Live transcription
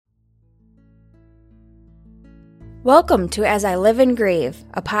Welcome to As I Live and Grieve,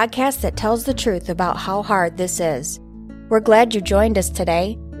 a podcast that tells the truth about how hard this is. We're glad you joined us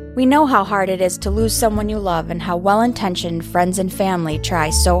today. We know how hard it is to lose someone you love and how well-intentioned friends and family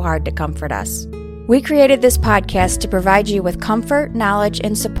try so hard to comfort us. We created this podcast to provide you with comfort, knowledge,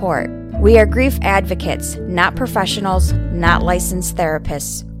 and support. We are grief advocates, not professionals, not licensed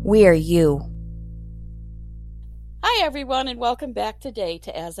therapists. We are you. Hi, everyone, and welcome back today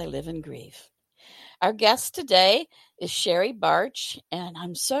to As I Live and Grieve. Our guest today is Sherry Barch, and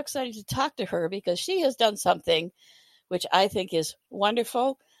I'm so excited to talk to her because she has done something which I think is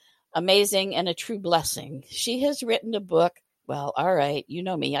wonderful, amazing, and a true blessing. She has written a book. Well, all right, you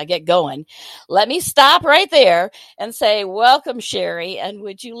know me, I get going. Let me stop right there and say, welcome, Sherry, and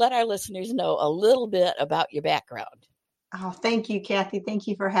would you let our listeners know a little bit about your background? Oh, thank you, Kathy. Thank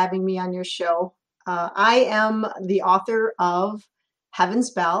you for having me on your show. I am the author of Heaven's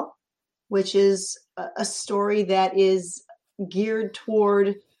Bell, which is a story that is geared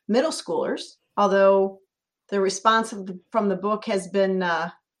toward middle schoolers, although the response from the book has been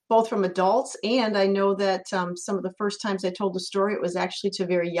both from adults, and I know that some of the first times I told the story, it was actually to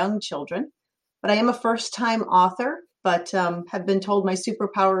very young children. But I am a first-time author, but have been told my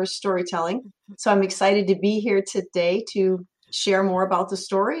superpower is storytelling. So I'm excited to be here today to share more about the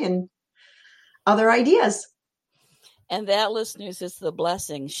story and other ideas. And that, listeners, is the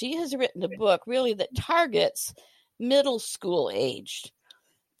blessing. She has written a book really that targets middle school aged,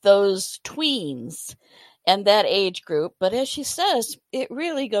 those tweens and that age group. But as she says, it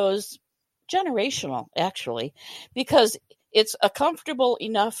really goes generational, actually, because it's a comfortable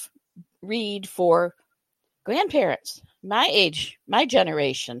enough read for grandparents, my age, my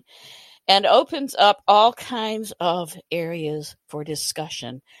generation, and opens up all kinds of areas for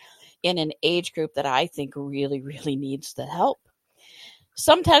discussion in an age group that I think really, really needs the help.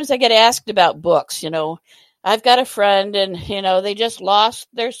 Sometimes I get asked about books. I've got a friend and, they just lost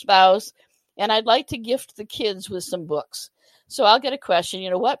their spouse and I'd like to gift the kids with some books. So I'll get a question,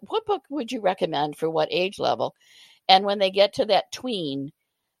 what book would you recommend for what age level? And when they get to that tween,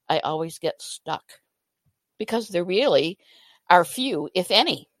 I always get stuck because there really are few, if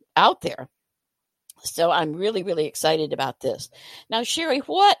any, out there. So I'm really, really excited about this. Now, Sherry,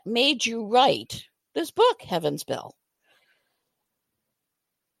 what made you write this book, Heaven's Bell?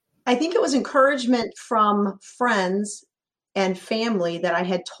 I think it was encouragement from friends and family that I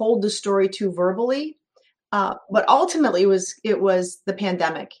had told the story to verbally. But ultimately, it was the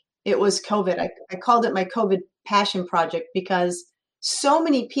pandemic. It was COVID. I called it my COVID passion project because so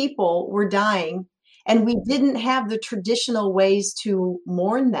many people were dying and we didn't have the traditional ways to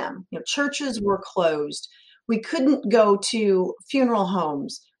mourn them. Churches were closed. We couldn't go to funeral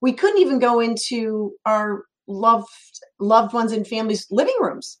homes. We couldn't even go into our loved ones and families' living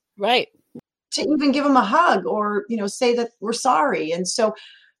rooms. Right. To even give them a hug or, say that we're sorry. And so,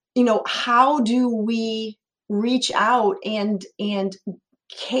 how do we reach out and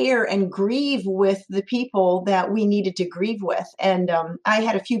care and grieve with the people that we needed to grieve with? And I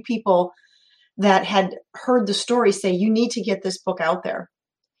had a few people that had heard the story say, you need to get this book out there.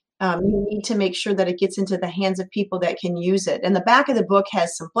 You need to make sure that it gets into the hands of people that can use it. And the back of the book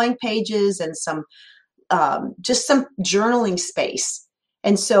has some blank pages and some just some journaling space.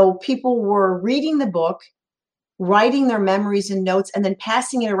 And so people were reading the book, writing their memories and notes, and then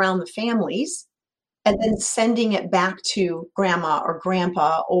passing it around the families, and then sending it back to grandma or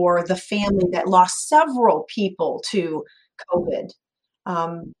grandpa or the family that lost several people to COVID.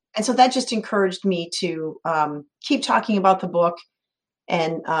 And so that just encouraged me to keep talking about the book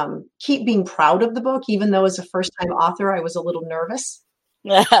and keep being proud of the book, even though as a first-time author, I was a little nervous.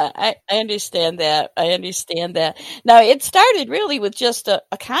 I understand that. Now, it started really with just a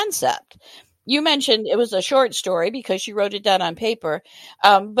concept. You mentioned it was a short story because you wrote it down on paper,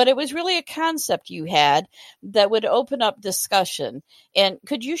 but it was really a concept you had that would open up discussion. And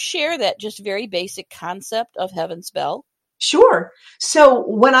could you share that just very basic concept of Heaven's Bell? Sure. So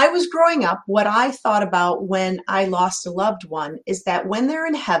when I was growing up, what I thought about when I lost a loved one is that when they're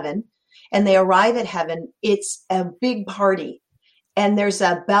in heaven and they arrive at heaven, it's a big party. And there's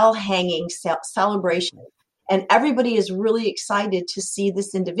a bell hanging celebration. And everybody is really excited to see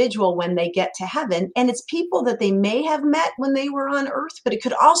this individual when they get to heaven. And it's people that they may have met when they were on earth, but it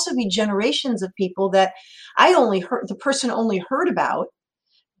could also be generations of people that the person only heard about,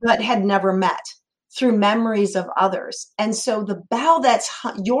 but had never met through memories of others. And so the bell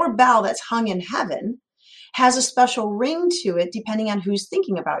your bell that's hung in heaven has a special ring to it depending on who's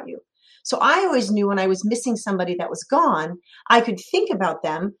thinking about you. So I always knew when I was missing somebody that was gone, I could think about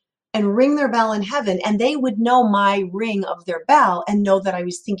them and ring their bell in heaven, and they would know my ring of their bell and know that I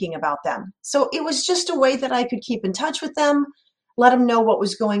was thinking about them. So it was just a way that I could keep in touch with them, let them know what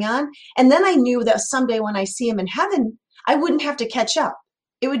was going on. And then I knew that someday when I see them in heaven, I wouldn't have to catch up.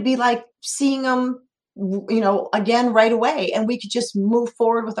 It would be like seeing them, again right away, and we could just move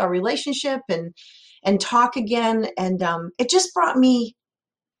forward with our relationship and talk again. And it just brought me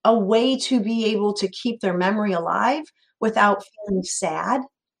a way to be able to keep their memory alive without feeling sad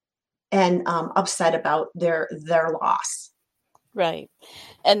and upset about their loss. Right.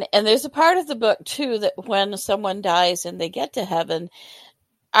 And there's a part of the book too that when someone dies and they get to heaven,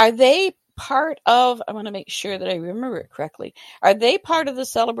 are they part of, I want to make sure that I remember it correctly, are they part of the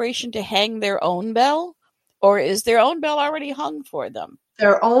celebration to hang their own bell, or is their own bell already hung for them?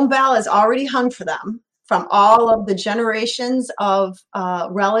 Their own bell is already hung for them from all of the generations of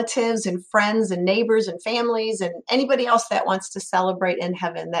relatives and friends and neighbors and families and anybody else that wants to celebrate in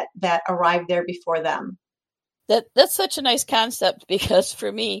heaven that arrived there before them. That's such a nice concept, because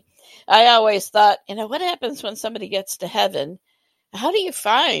for me, I always thought, what happens when somebody gets to heaven? How do you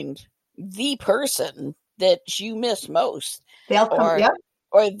find the person that you miss most? They'll come,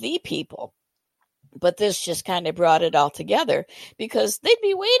 or the people. But this just kind of brought it all together, because they'd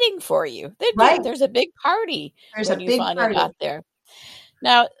be waiting for you. There's a big party when you finally got there.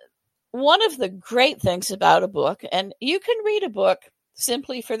 Now, one of the great things about a book, and you can read a book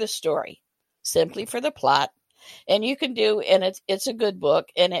simply for the story, simply for the plot, and you can do, and it's a good book,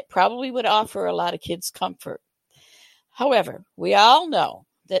 and it probably would offer a lot of kids comfort. However, we all know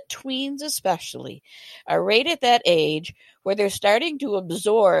that tweens especially are right at that age where they're starting to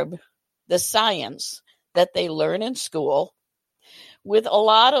absorb the science that they learn in school with a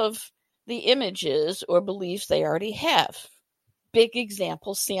lot of the images or beliefs they already have. Big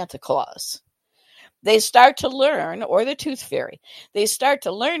example, Santa Claus. They start to learn, or the Tooth Fairy. They start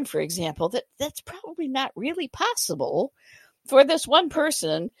to learn, for example, that that's probably not really possible for this one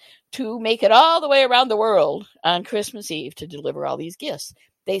person to make it all the way around the world on Christmas Eve to deliver all these gifts.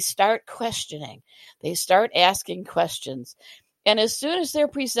 They start questioning. They start asking questions. And as soon as they're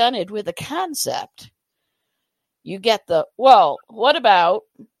presented with a concept, you get the, well, what about?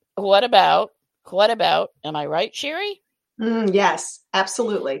 Am I right, Sherry? Yes,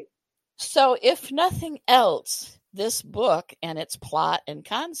 absolutely. So if nothing else, this book and its plot and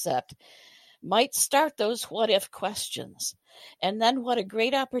concept might start those what if questions. And then what a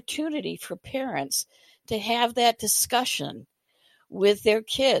great opportunity for parents to have that discussion with their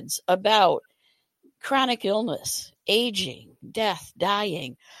kids about chronic illness, aging, death,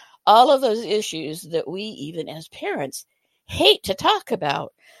 dying, all of those issues that we, even as parents, hate to talk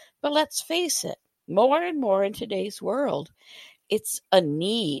about. But let's face it, more and more in today's world, it's a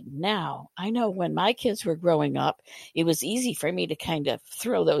need now. I know when my kids were growing up, it was easy for me to kind of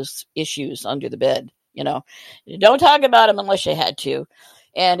throw those issues under the bed. Don't talk about them unless you had to.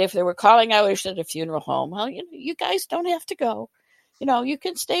 And if they were calling hours at a funeral home, well, you guys don't have to go. You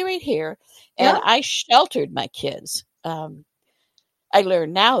can stay right here. And I sheltered my kids. I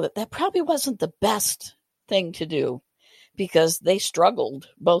learned now that probably wasn't the best thing to do, because they struggled,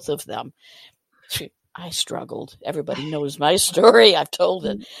 both of them. I struggled. Everybody knows my story. I've told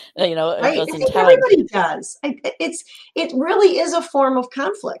it. Right. I think everybody does. It really is a form of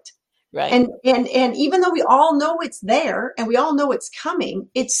conflict. Right. And even though we all know it's there and we all know it's coming,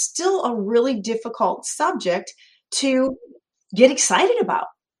 it's still a really difficult subject to get excited about.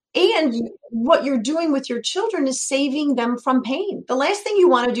 And what you're doing with your children is saving them from pain. The last thing you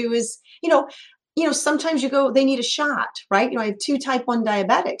want to do is, sometimes they need a shot, right? I have 2 type 1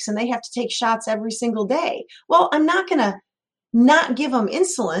 diabetics and they have to take shots every single day. Well, I'm not going to not give them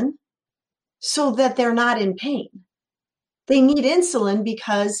insulin so that they're not in pain. They need insulin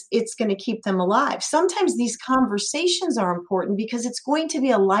because it's going to keep them alive. Sometimes these conversations are important because it's going to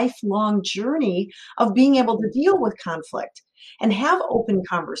be a lifelong journey of being able to deal with conflict and have open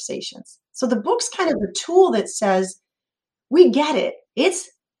conversations. So the book's kind of a tool that says, we get it. It's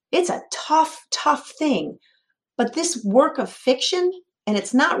a tough thing. But this work of fiction, and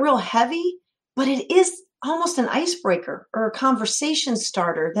it's not real heavy, but it is almost an icebreaker or a conversation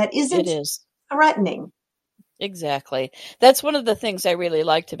starter that isn't threatening. Exactly. That's one of the things I really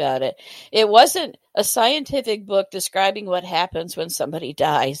liked about it. It wasn't a scientific book describing what happens when somebody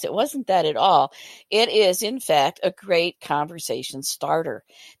dies. It wasn't that at all. It is, in fact, a great conversation starter,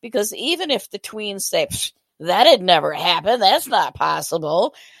 because even if the tweens say, that had never happened, that's not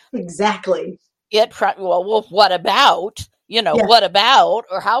possible. Exactly. Well, what about? What about?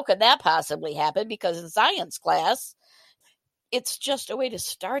 Or how could that possibly happen? Because in science class, it's just a way to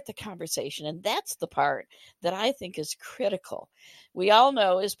start the conversation. And that's the part that I think is critical. We all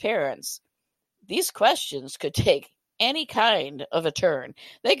know as parents, these questions could take any kind of a turn.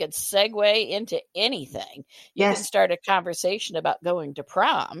 They could segue into anything. You can start a conversation about going to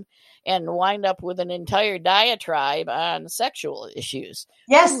prom and wind up with an entire diatribe on sexual issues.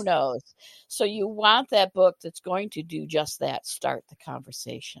 Yes. Who knows? So you want that book that's going to do just that, start the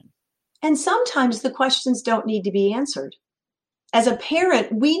conversation. And sometimes the questions don't need to be answered. As a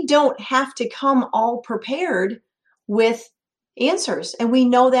parent, we don't have to come all prepared with answers. And we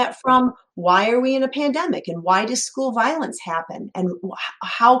know that from why are we in a pandemic and why does school violence happen and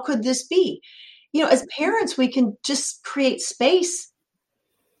how could this be? You know, as parents, we can just create space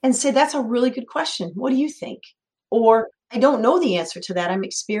and say, that's a really good question. What do you think? Or I don't know the answer to that. I'm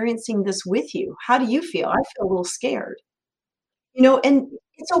experiencing this with you. How do you feel? I feel a little scared. You know, and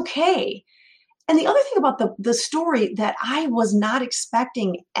it's okay. And the other thing about the story that I was not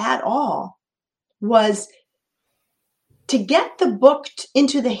expecting at all was to get the book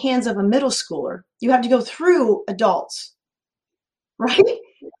into the hands of a middle schooler, you have to go through adults, right?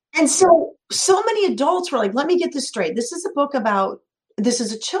 And so many adults were like, let me get this straight. This is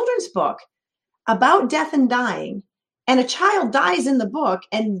a children's book about death and dying, and a child dies in the book,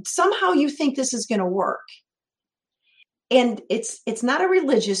 and somehow you think this is going to work. And it's not a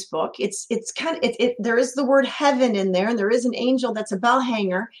religious book. It's kind of, there is the word heaven in there, and there is an angel that's a bell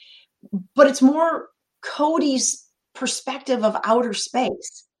hanger, but it's more Cody's perspective of outer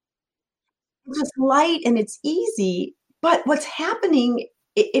space. It's just light and it's easy. But what's happening,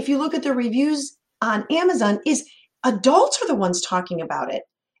 if you look at the reviews on Amazon, is adults are the ones talking about it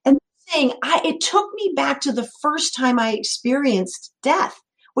and saying, it took me back to the first time I experienced death,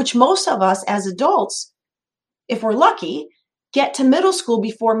 which most of us as adults, if we're lucky, get to middle school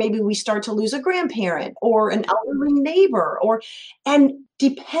before maybe we start to lose a grandparent or an elderly neighbor, and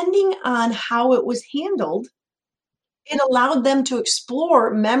depending on how it was handled, it allowed them to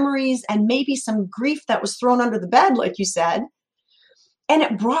explore memories and maybe some grief that was thrown under the bed, like you said. And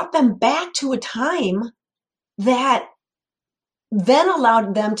it brought them back to a time that then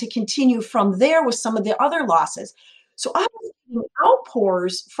allowed them to continue from there with some of the other losses. So I was getting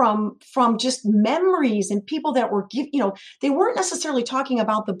outpours from just memories and people that were, they weren't necessarily talking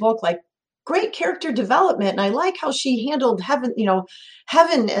about the book like great character development. And I like how she handled heaven,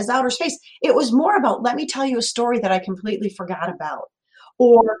 heaven as outer space. It was more about, let me tell you a story that I completely forgot about.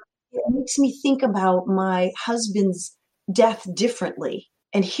 Or it makes me think about my husband's death differently.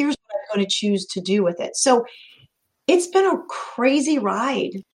 And here's what I'm going to choose to do with it. So it's been a crazy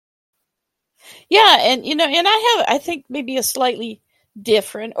ride. Yeah. And, and I think maybe a slightly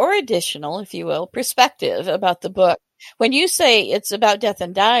different or additional, if you will, perspective about the book. When you say it's about death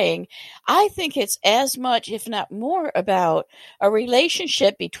and dying, I think it's as much, if not more, about a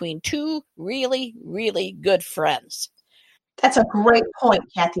relationship between two really, really good friends. That's a great point,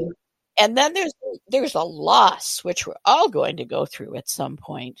 Kathy. And then there's a loss, which we're all going to go through at some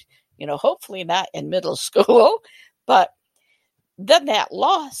point, hopefully not in middle school, but then that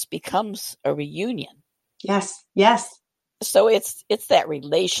loss becomes a reunion. Yes, yes. So it's that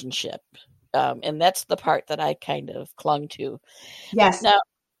relationship. And that's the part that I kind of clung to. Yes. Now,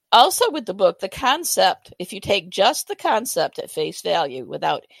 also with the book, the concept, if you take just the concept at face value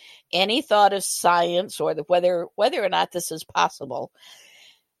without any thought of science or whether or not this is possible,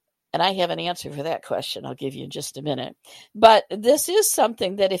 and I have an answer for that question I'll give you in just a minute. But this is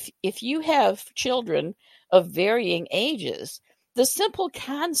something that if you have children of varying ages, the simple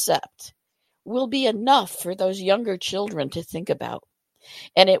concept will be enough for those younger children to think about.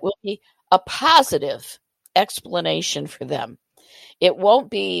 And it will be a positive explanation for them. It won't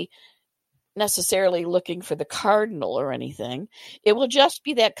be necessarily looking for the cardinal or anything. It will just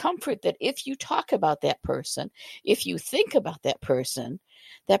be that comfort that if you talk about that person, if you think about that person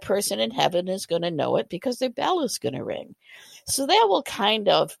in heaven is going to know it because their bell is going to ring. So that will kind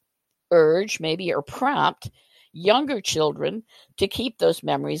of urge maybe or prompt younger children to keep those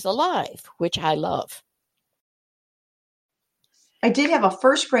memories alive, which I love. I did have a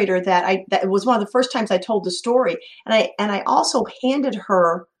first grader that was one of the first times I told the story. And I also handed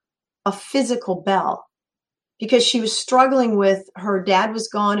her a physical bell because she was struggling with her dad was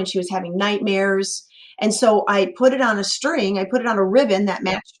gone and she was having nightmares. And so I put it on a string. I put it on a ribbon that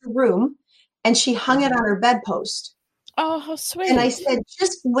matched her room, and she hung it on her bedpost. Oh, how sweet. And I said,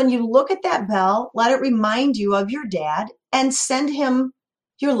 just when you look at that bell, let it remind you of your dad and send him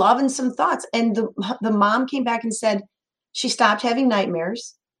your love and some thoughts. And the mom came back and said, she stopped having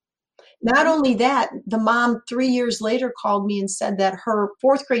nightmares. Not only that, the mom 3 years later called me and said that her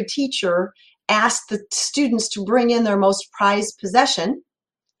fourth grade teacher asked the students to bring in their most prized possession.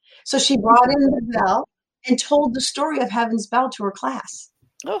 So she brought in the bell and told the story of Heaven's Bell to her class.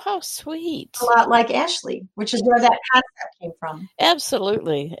 Oh, how sweet. A lot like Ashley, which is where that concept came from.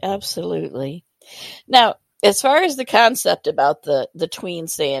 Absolutely. Absolutely. Now, as far as the concept about the tween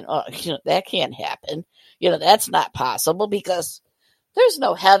saying, oh, that can't happen, that's not possible because there's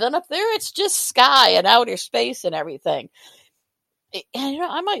no heaven up there. It's just sky and outer space and everything. And,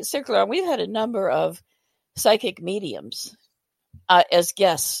 I might circle around. We've had a number of psychic mediums as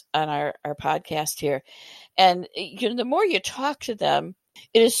guests on our podcast here. And, the more you talk to them,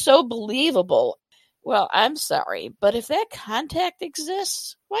 it is so believable. Well, I'm sorry, but if that contact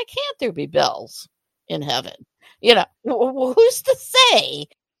exists, why can't there be bells in heaven? Who's to say?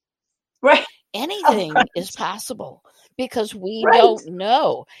 Right. Anything is possible because we Right. don't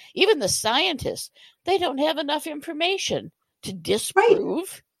know. Even the scientists, they don't have enough information to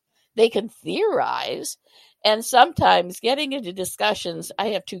disprove. They can theorize. And sometimes getting into discussions, I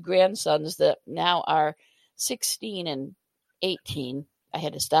have 2 grandsons that now are 16 and 18. I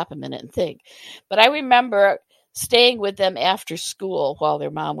had to stop a minute and think. But I remember staying with them after school while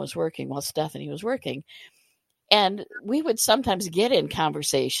their mom was working, while Stephanie was working. And we would sometimes get in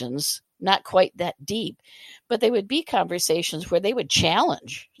conversations, not quite that deep, but they would be conversations where they would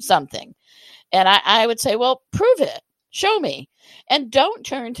challenge something. And I would say, well, prove it. Show me. And don't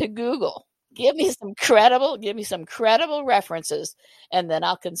turn to Google. Give me some credible references, and then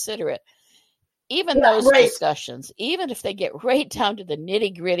I'll consider it. Even those discussions, even if they get right down to the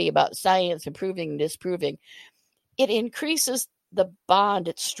nitty-gritty about science and proving and disproving, it increases the bond.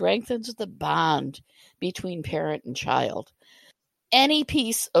 It strengthens the bond between parent and child. Any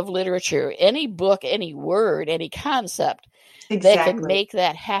piece of literature, any book, any word, any concept that can make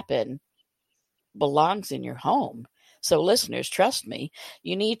that happen belongs in your home. So listeners, trust me,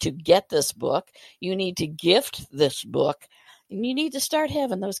 you need to get this book. You need to gift this book. And you need to start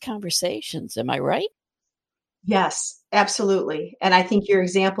having those conversations. Am I right? Yes, absolutely. And I think your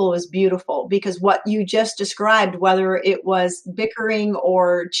example was beautiful because what you just described, whether it was bickering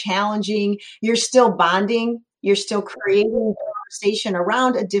or challenging, you're still bonding. You're still creating conversation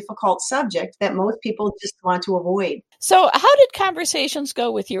around a difficult subject that most people just want to avoid. So how did conversations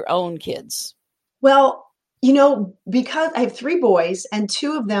go with your own kids? Well, because I have 3 boys and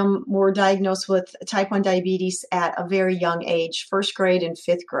 2 of them were diagnosed with type 1 diabetes at a very young age, 1st grade and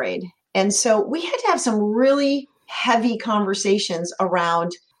 5th grade. And so we had to have some really heavy conversations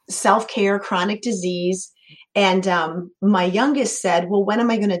around self-care, chronic disease. And my youngest said, well, when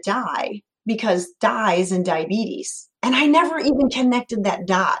am I going to die? Because die is in diabetes. And I never even connected that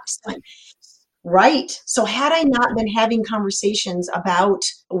dot. Right. So had I not been having conversations about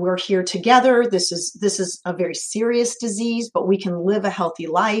we're here together, this is a very serious disease, but we can live a healthy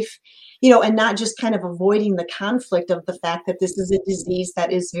life, and not just kind of avoiding the conflict of the fact that this is a disease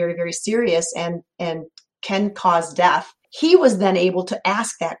that is very, very serious and can cause death. He was then able to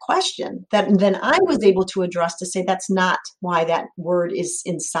ask that question that then I was able to address to say, that's not why that word is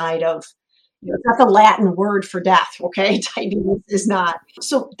inside of, it's not the Latin word for death, okay? Diabetes is not.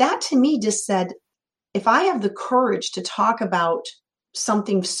 So that to me just said, if I have the courage to talk about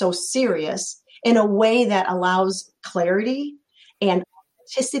something so serious in a way that allows clarity and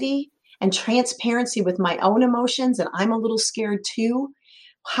authenticity and transparency with my own emotions, and I'm a little scared too,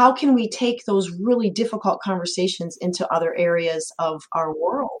 how can we take those really difficult conversations into other areas of our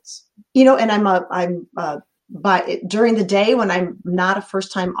worlds? And but during the day when I'm not a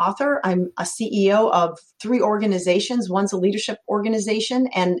first-time author, I'm a CEO of 3 organizations. One's a leadership organization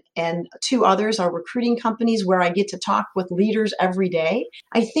and 2 others are recruiting companies where I get to talk with leaders every day.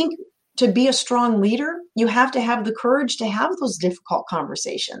 I think to be a strong leader, you have to have the courage to have those difficult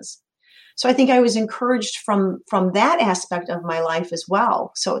conversations. So I think I was encouraged from that aspect of my life as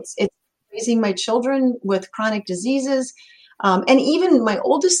well. So it's raising my children with chronic diseases, and even my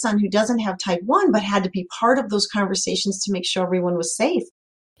oldest son who doesn't have type 1, but had to be part of those conversations to make sure everyone was safe.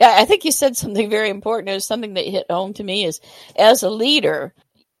 Yeah, I think you said something very important. It was something that hit home to me is as a leader,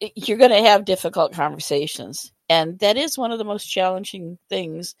 you're going to have difficult conversations. And that is one of the most challenging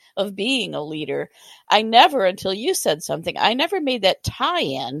things of being a leader. Until you said something, I never made that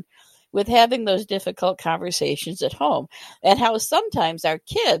tie-in with having those difficult conversations at home and how sometimes our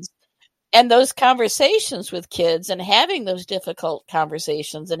kids and those conversations with kids and having those difficult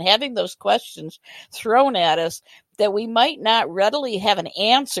conversations and having those questions thrown at us that we might not readily have an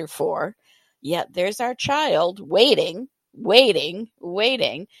answer for, yet there's our child waiting. Our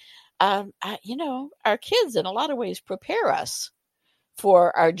kids in a lot of ways prepare us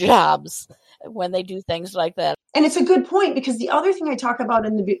for our jobs when they do things like that. And it's a good point, because the other thing I talk about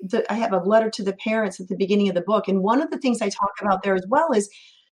in I have a letter to the parents at the beginning of the book. And one of the things I talk about there as well is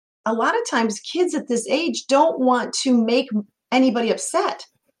a lot of times kids at this age don't want to make anybody upset.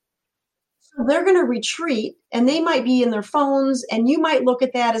 So they're going to retreat, and they might be in their phones, and you might look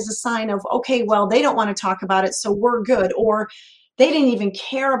at that as a sign of, okay, well, they don't want to talk about it, so we're good. Or they didn't even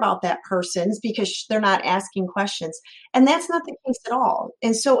care about that person's because they're not asking questions. And that's not the case at all.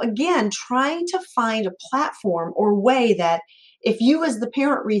 And so again, trying to find a platform or way that if you as the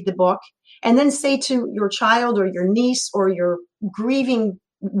parent read the book and then say to your child or your niece or your grieving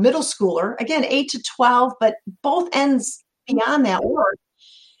middle schooler, again, 8 to 12, but both ends beyond that word,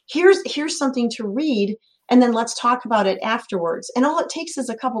 here's something to read, and then let's talk about it afterwards. And all it takes is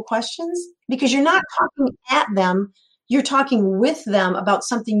a couple questions, because you're not talking at them, you're talking with them about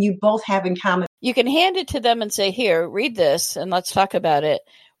something you both have in common. You can hand it to them and say, here, read this and let's talk about it.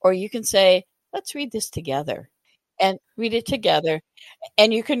 Or you can say, let's read this together, and read it together.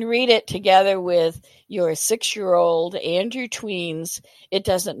 And you can read it together with your 6-year-old and your tweens. It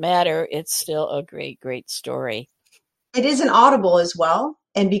doesn't matter. It's still a great, great story. It is an Audible as well.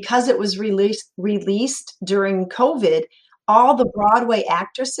 And because it was released during COVID, all the Broadway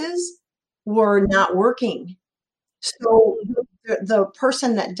actresses were not working. So the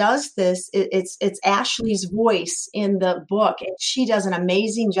person that does this, it's Ashley's voice in the book, and she does an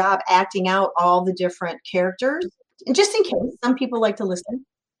amazing job acting out all the different characters. And just in case some people like to listen.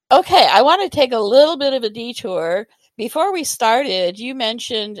 Okay, I want to take a little bit of a detour. Before we started, you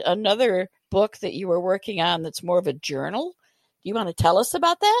mentioned another book that you were working on that's more of a journal. Do you want to tell us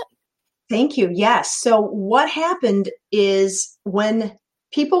about that? Thank you. Yes. So what happened is when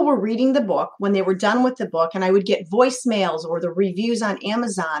people were reading the book, when they were done with the book, and I would get voicemails or the reviews on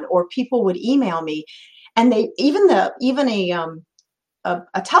Amazon, or people would email me, and they even a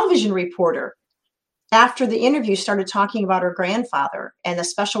television reporter after the interview started talking about her grandfather and the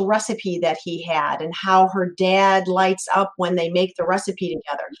special recipe that he had and how her dad lights up when they make the recipe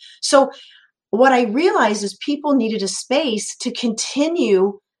together. So what I realized is people needed a space to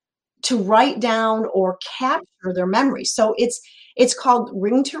continue to write down or capture their memories. So it's called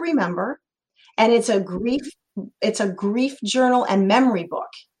Ring to Remember, and it's a grief journal and memory book.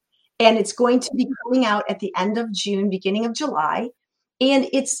 And it's going to be coming out at the end of June, beginning of July. And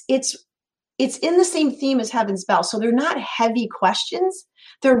it's in the same theme as Heaven's Bell. So they're not heavy questions.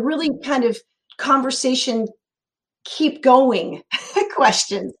 They're really kind of conversation, keep going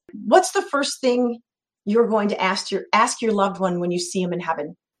questions. What's the first thing you're going to ask your loved one when you see them in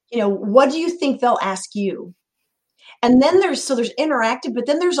heaven? What do you think they'll ask you? And then there's interactive, but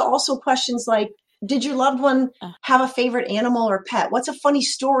then there's also questions like, did your loved one have a favorite animal or pet? What's a funny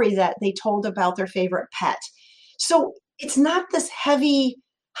story that they told about their favorite pet? So it's not this heavy,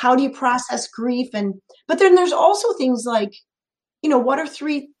 how do you process grief? But then there's also things like, what are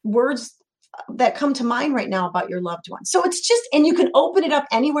 3 words that come to mind right now about your loved one? So it's just, and you can open it up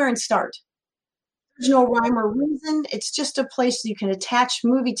anywhere and start. There's no rhyme or reason. It's just a place you can attach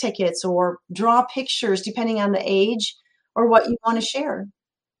movie tickets or draw pictures depending on the age or what you want to share.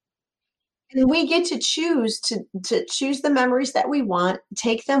 And we get to choose to choose the memories that we want,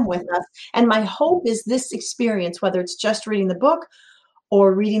 take them with us. And my hope is this experience, whether it's just reading the book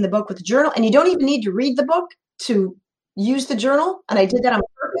or reading the book with a journal, and you don't even need to read the book to use the journal, and I did that on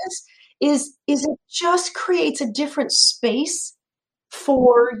purpose, is it just creates a different space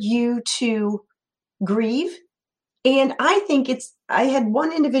for you to grieve. And I think I had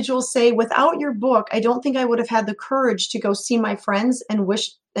one individual say, without your book, I don't think I would have had the courage to go see my friends and wish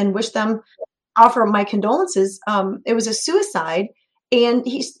them, offer my condolences. It was a suicide. And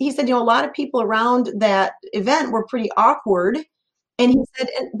he said, a lot of people around that event were pretty awkward. And he said,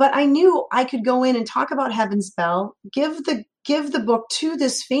 but I knew I could go in and talk about Heaven's Bell, give the book to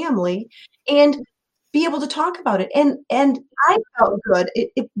this family, and be able to talk about it. And I felt good.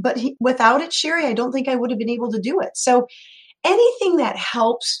 Without it, Sherry, I don't think I would have been able to do it. So anything that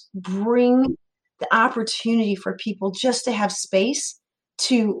helps bring the opportunity for people just to have space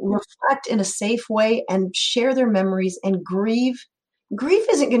to reflect in a safe way and share their memories and grieve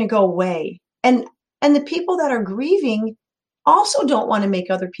isn't going to go away. And the people that are grieving also don't want to make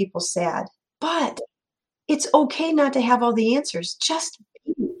other people sad. But it's okay not to have all the answers. Just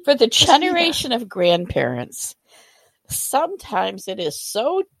for the generation of grandparents, sometimes it is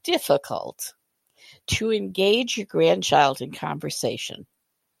so difficult to engage your grandchild in conversation.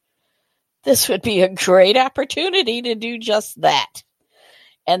 This would be a great opportunity to do just that.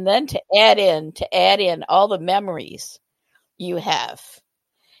 And then to add in all the memories you have.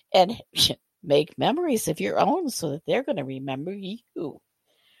 And make memories of your own so that they're going to remember you,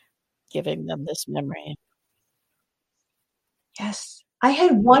 giving them this memory. Yes. I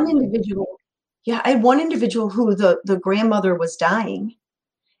had one individual. Yeah, I had one individual who the grandmother was dying.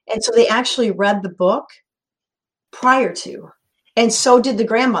 And so they actually read the book prior to, and so did the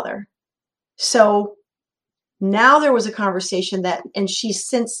grandmother. So now there was a conversation and she's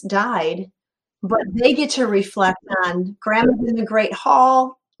since died, but they get to reflect on grandma's in the Great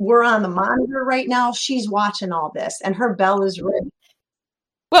Hall. We're on the monitor right now. She's watching all this, and her bell is ringing.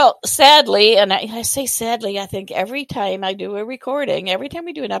 Well, sadly, and I say sadly, I think every time I do a recording, every time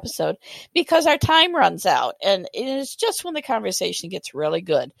we do an episode, because our time runs out, and it's just when the conversation gets really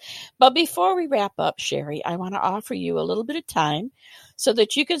good. But before we wrap up, Sherry, I want to offer you a little bit of time so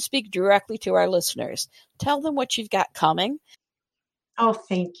that you can speak directly to our listeners. Tell them what you've got coming. Oh,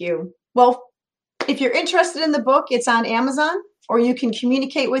 thank you. Well, if you're interested in the book, it's on Amazon, or you can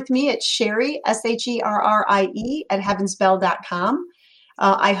communicate with me at Sherrie, SHERRIE, at heavensbell.com.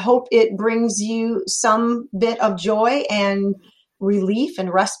 I hope it brings you some bit of joy and relief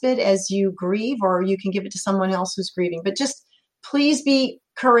and respite as you grieve, or you can give it to someone else who's grieving. But just please be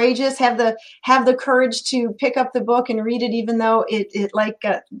courageous. Have the courage to pick up the book and read it, even though it like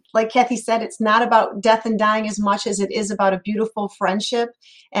Kathy said, it's not about death and dying as much as it is about a beautiful friendship.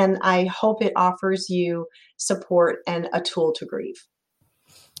 And I hope it offers you support and a tool to grieve.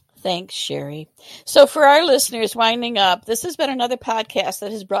 Thanks, Sherry. So for our listeners winding up, this has been another podcast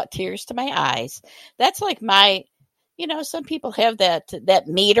that has brought tears to my eyes. That's like my, some people have that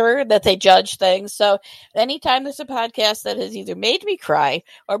meter that they judge things. So anytime there's a podcast that has either made me cry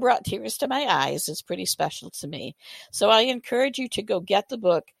or brought tears to my eyes, it's pretty special to me. So I encourage you to go get the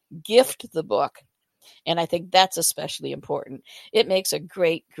book, gift the book. And I think that's especially important. It makes a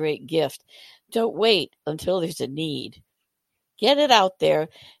great, great gift. Don't wait until there's a need. Get it out there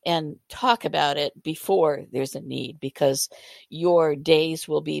and talk about it before there's a need, because your days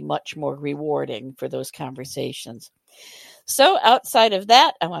will be much more rewarding for those conversations. So outside of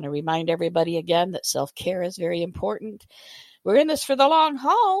that, I want to remind everybody again that self-care is very important. We're in this for the long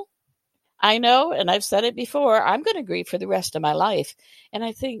haul. I know, and I've said it before, I'm going to grieve for the rest of my life. And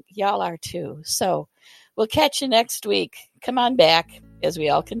I think y'all are too. So we'll catch you next week. Come on back as we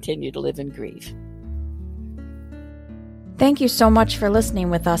all continue to live and grieve. Thank you so much for listening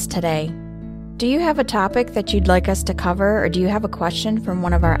with us today. Do you have a topic that you'd like us to cover, or do you have a question from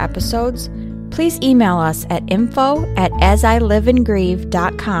one of our episodes? Please email us at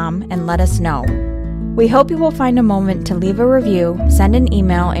info@asiliveandgrieve.com and let us know. We hope you will find a moment to leave a review, send an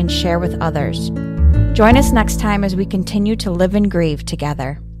email, and share with others. Join us next time as we continue to live and grieve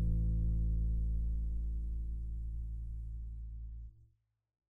together.